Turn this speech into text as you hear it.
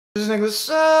It was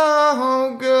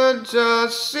so good to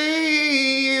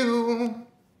see you.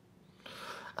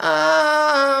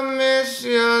 I miss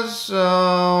you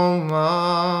so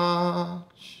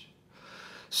much.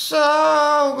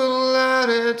 So glad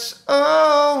it's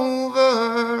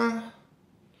over.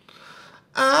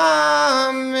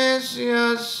 I miss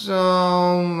you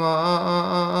so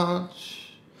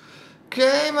much.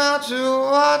 Came out to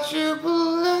watch you play.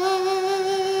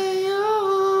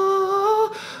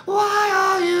 Oh, why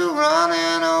are you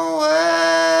running away?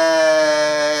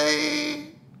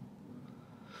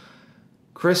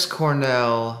 Chris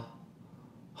Cornell,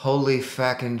 holy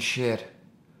fackin' shit,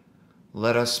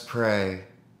 let us pray.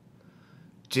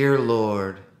 Dear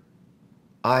Lord,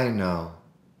 I know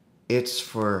it's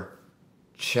for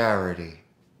charity.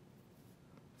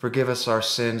 Forgive us our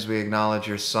sins, we acknowledge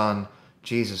your Son,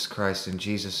 Jesus Christ. In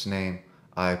Jesus' name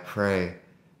I pray.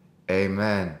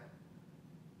 Amen.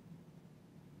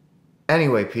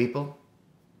 Anyway, people,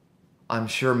 I'm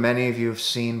sure many of you have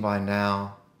seen by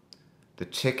now the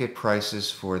ticket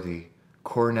prices for the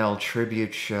Cornell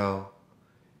tribute show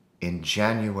in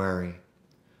January.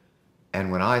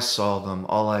 And when I saw them,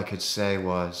 all I could say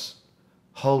was,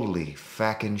 holy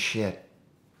fackin' shit.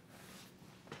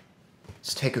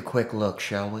 Let's take a quick look,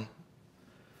 shall we?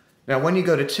 Now, when you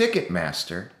go to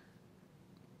Ticketmaster,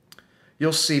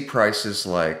 you'll see prices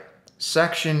like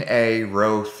Section A,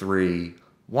 Row 3,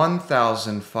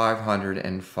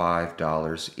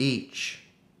 $1,505 each.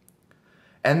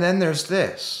 And then there's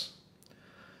this.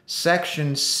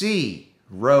 Section C,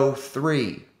 Row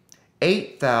 3,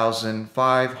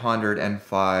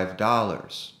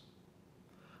 $8,505.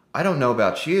 I don't know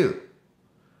about you,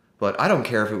 but I don't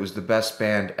care if it was the best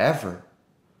band ever.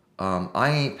 I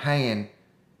ain't paying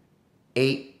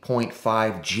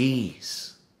 8.5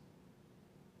 G's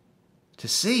to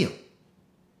see them.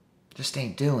 Just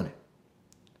ain't doing it.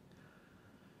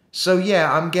 So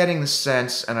yeah, I'm getting the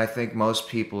sense, and I think most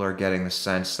people are getting the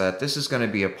sense, that this is going to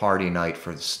be a party night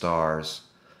for the stars.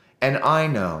 And I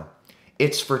know,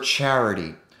 it's for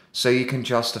charity, so you can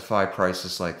justify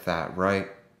prices like that, right?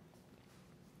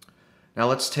 Now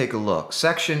let's take a look.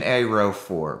 Section A, Row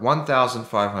 4,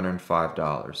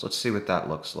 $1,505. Let's see what that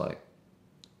looks like.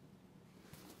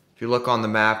 If you look on the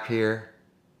map here,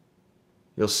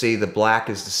 you'll see the black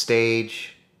is the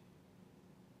stage.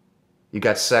 You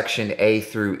got Section A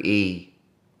through E,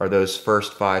 are those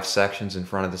first 5 sections in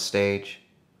front of the stage.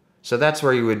 So that's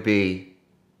where you would be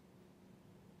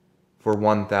for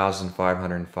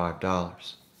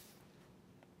 $1,505.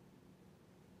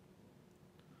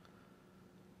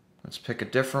 Let's pick a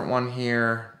different one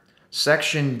here.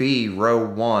 Section B, Row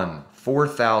 1,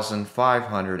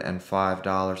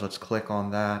 $4,505. Let's click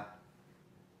on that.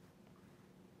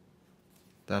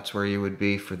 That's where you would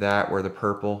be for that, where the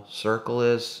purple circle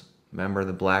is. Remember,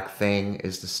 the black thing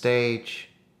is the stage.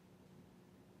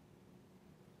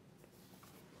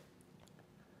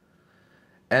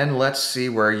 And let's see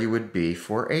where you would be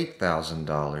for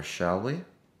 $8,000, shall we?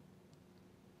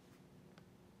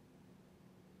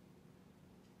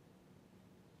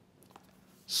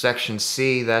 Section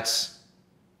C, that's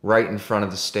right in front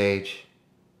of the stage.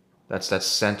 That's that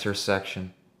center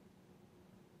section.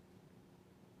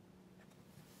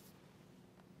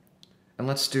 And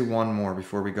let's do one more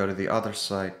before we go to the other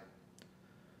site.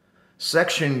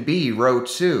 Section B, Row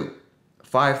 2,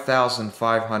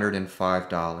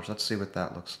 $5,505. Let's see what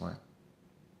that looks like.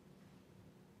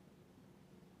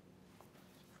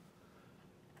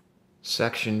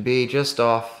 Section B, just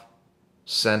off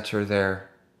center there.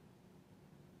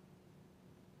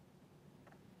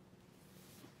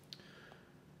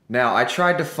 Now, I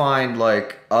tried to find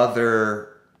like other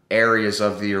areas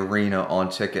of the arena on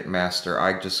Ticketmaster.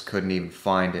 I just couldn't even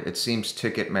find it. It seems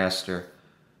Ticketmaster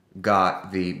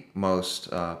got the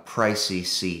most pricey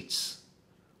seats.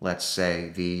 Let's say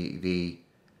the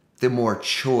more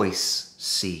choice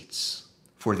seats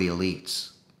for the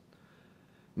elites.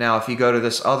 Now, if you go to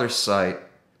this other site,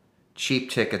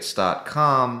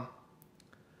 cheaptickets.com,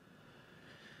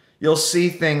 you'll see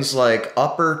things like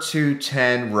upper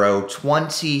 210, row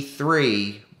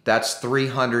 23, that's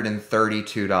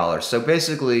 $332. So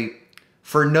basically,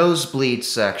 for nosebleed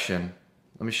section,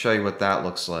 let me show you what that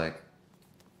looks like.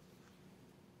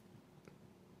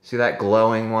 See that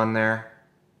glowing one there?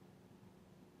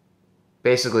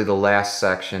 Basically the last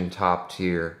section, top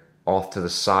tier, off to the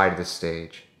side of the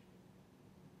stage.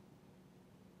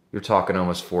 You're talking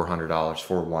almost $400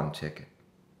 for one ticket.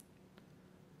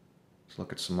 Let's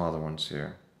look at some other ones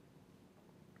here.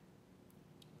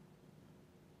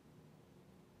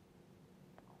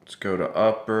 Let's go to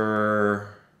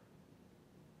upper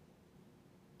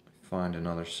find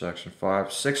another section.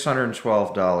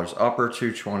 $612. Upper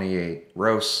 228.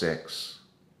 Row 6.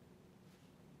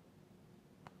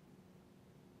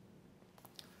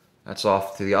 That's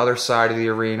off to the other side of the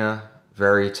arena.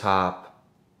 Very top.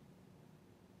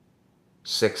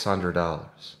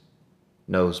 $600.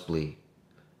 Nosebleed.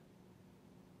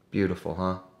 Beautiful,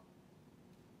 huh?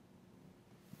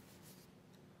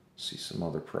 See some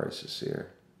other prices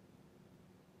here.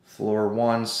 Floor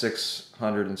 1,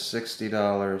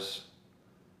 $660.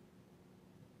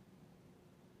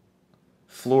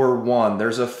 Floor 1,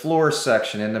 there's a floor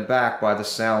section in the back by the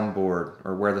soundboard,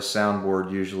 or where the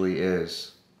soundboard usually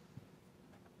is.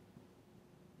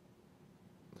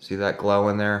 See that glow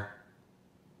in there?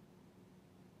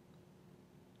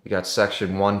 You got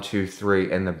section 1, 2,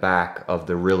 3 in the back of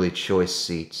the really choice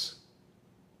seats.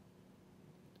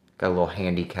 Got a little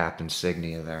handicapped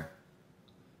insignia there.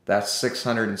 That's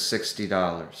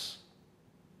 $660.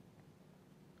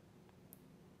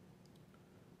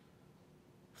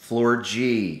 Floor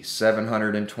G,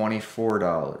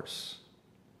 $724.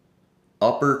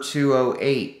 Upper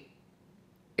 208,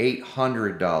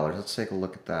 $800. Let's take a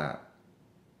look at that.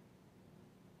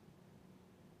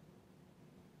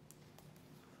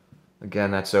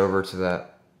 Again, that's over to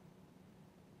that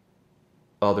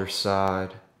other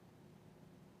side.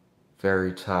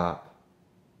 Very top.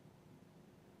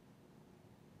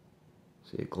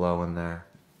 See it glowing there.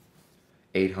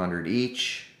 $800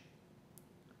 each.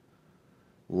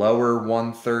 Lower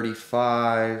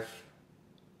 135.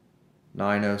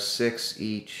 $906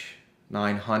 each.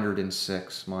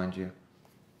 $906, mind you.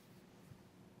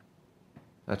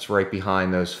 That's right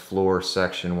behind those floor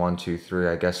section 1, 2, 3.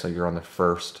 I guess you're on the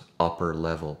first upper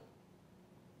level.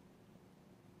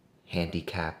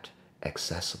 Handicapped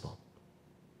accessible.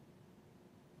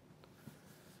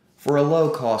 For a low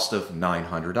cost of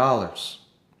 $900.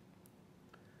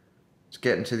 Let's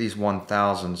get into these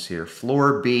 1000s here.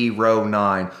 Floor B, row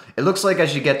 9. It looks like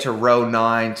as you get to row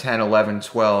 9, 10, 11,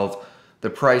 12,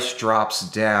 the price drops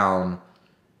down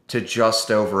to just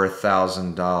over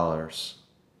 $1,000.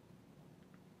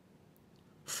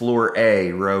 Floor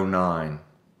A, row 9.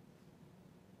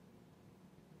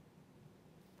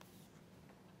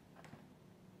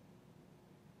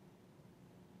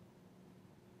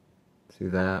 See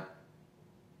that?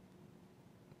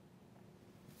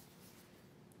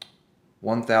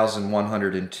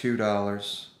 $1,102.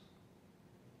 Let's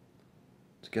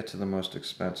get to the most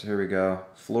expensive. Here we go.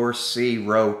 Floor C,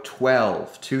 row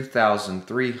 12,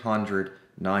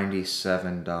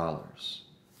 $2,397.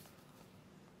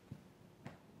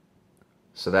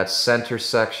 So that's center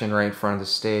section right in front of the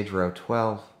stage, row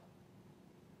 12.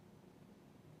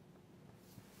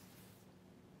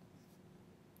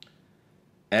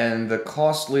 And the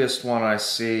costliest one I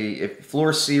see, if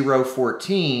floor C, row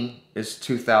 14 is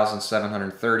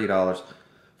 $2,730.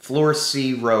 Floor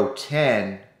C, row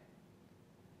 10,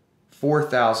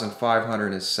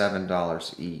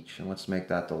 $4,507 each. And let's make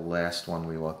that the last one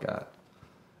we look at.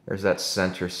 There's that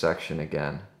center section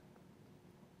again.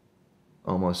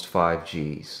 Almost 5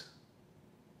 G's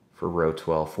for row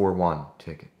 12, 4-1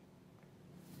 ticket.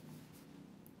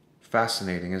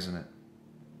 Fascinating, isn't it?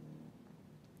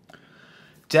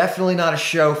 Definitely not a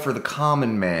show for the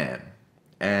common man.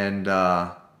 And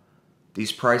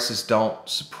these prices don't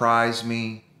surprise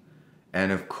me.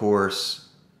 And of course,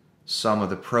 some of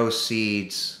the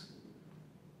proceeds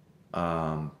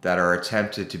that are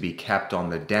attempted to be kept on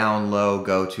the down low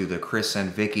go to the Chris and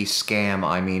Vicky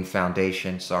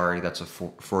Foundation. Sorry, that's a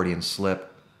Freudian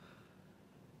slip.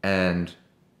 And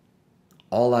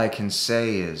all I can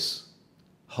say is,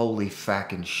 holy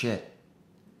fucking shit.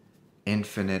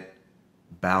 Infinite,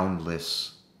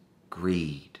 boundless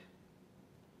greed.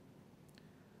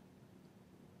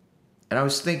 And I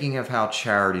was thinking of how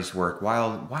charities work. Why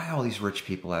all these rich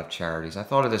people have charities? I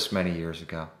thought of this many years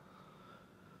ago.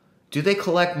 Do they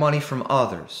collect money from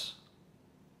others,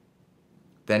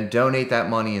 then donate that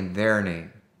money in their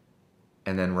name,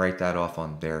 and then write that off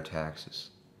on their taxes?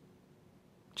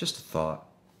 Just a thought.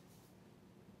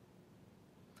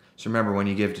 So remember, when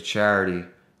you give to charity,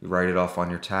 you write it off on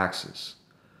your taxes.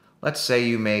 Let's say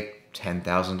you make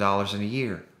 $10,000 in a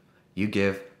year. You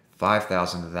give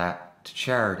 $5,000 of that to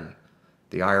charity.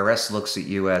 The IRS looks at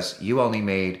you as you only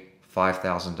made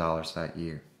 $5,000 that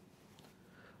year.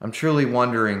 I'm truly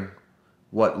wondering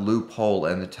what loophole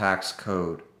in the tax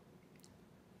code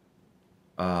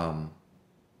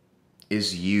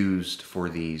is used for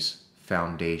these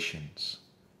foundations.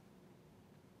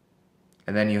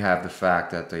 And then you have the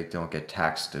fact that they don't get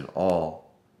taxed at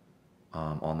all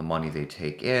on the money they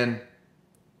take in.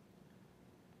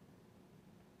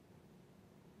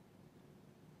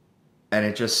 And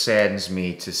it just saddens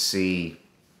me to see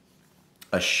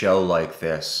a show like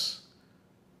this,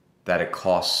 that it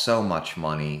costs so much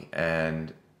money,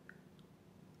 and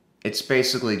it's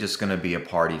basically just going to be a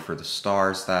party for the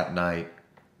stars that night.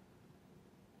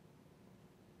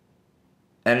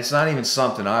 And it's not even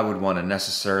something I would want to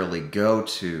necessarily go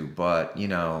to, but, you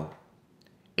know,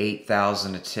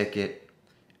 8,000 a ticket.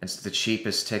 And the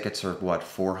cheapest tickets are, what,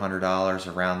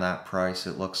 $400, around that price,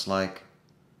 it looks like.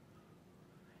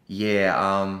 Yeah,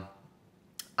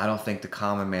 I don't think the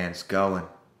common man's going.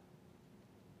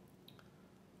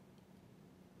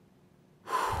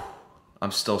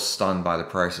 I'm still stunned by the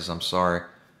prices, I'm sorry.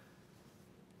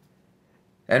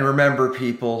 And remember,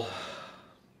 people,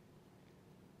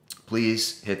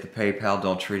 please hit the PayPal.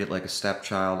 Don't treat it like a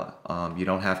stepchild. You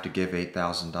don't have to give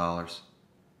 $8,000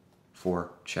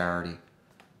 for charity.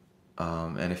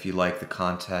 And if you like the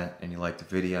content and you like the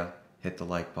video, hit the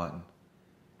like button.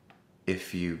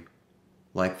 If you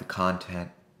like the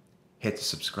content, hit the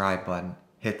subscribe button,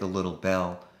 hit the little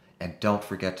bell, and don't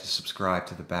forget to subscribe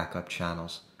to the backup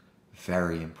channels.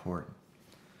 Very important.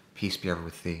 Peace be ever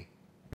with thee.